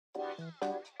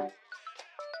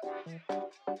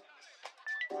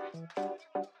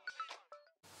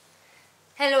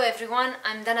Hello everyone,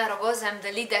 I'm Dana Rogoz. I'm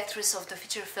the lead actress of the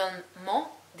feature film Mo,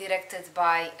 directed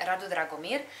by Radu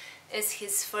Dragomir. It's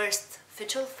his first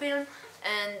feature film,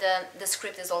 and the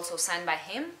script is also signed by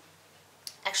him.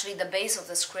 Actually, the base of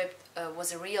the script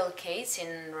was a real case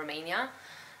in Romania.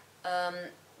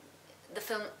 The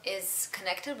film is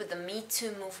connected with the Me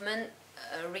Too movement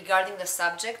regarding the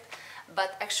subject,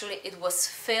 but actually it was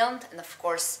filmed and of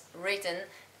course written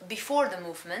before the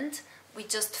movement. We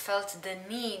just felt the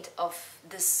need of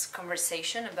this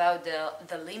conversation about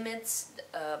the limits,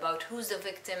 about who's the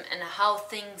victim and how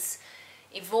things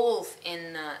evolve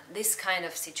in this kind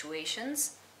of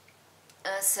situations.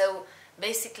 So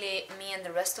basically, me and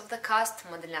the rest of the cast,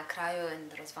 Mădălina Craiu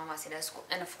and Răzvan Vasilescu,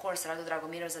 and of course Radu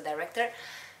Dragomir as a director,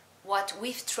 what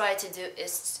we've tried to do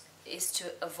is to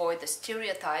avoid the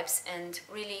stereotypes and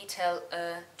really tell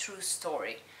a true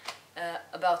story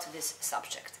about this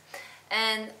subject.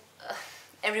 And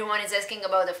everyone is asking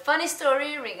about a funny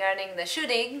story regarding the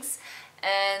shootings,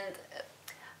 and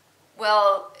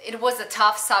well, it was a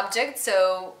tough subject,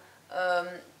 so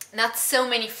not so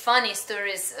many funny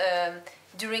stories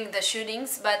during the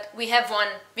shootings, but we have one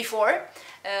before.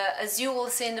 As you will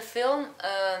see in the film,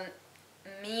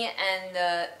 me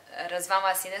and Răzvan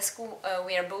Vasilescu,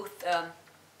 we are both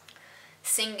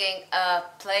singing a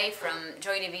play from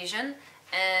Joy Division.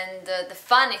 And the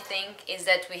funny thing is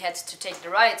that we had to take the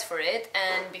rights for it,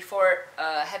 and before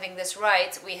having this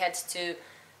right, we had to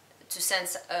send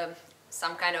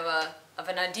some kind of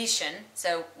an audition.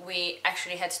 So we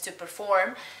actually had to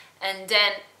perform, and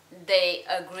then they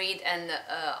agreed and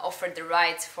offered the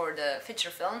rights for the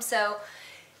feature film. So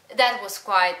that was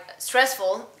quite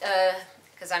stressful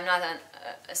because I'm not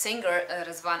a singer,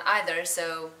 Răzvan either.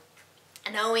 So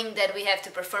knowing that we have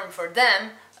to perform for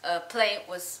them, play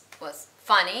was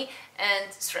funny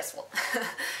and stressful.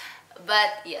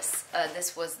 But yes,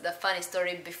 this was the funny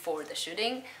story before the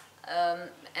shooting,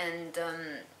 and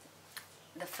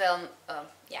the film,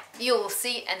 yeah, you will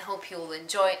see and hope you will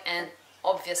enjoy, and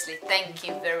obviously thank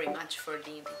you very much for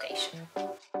the invitation.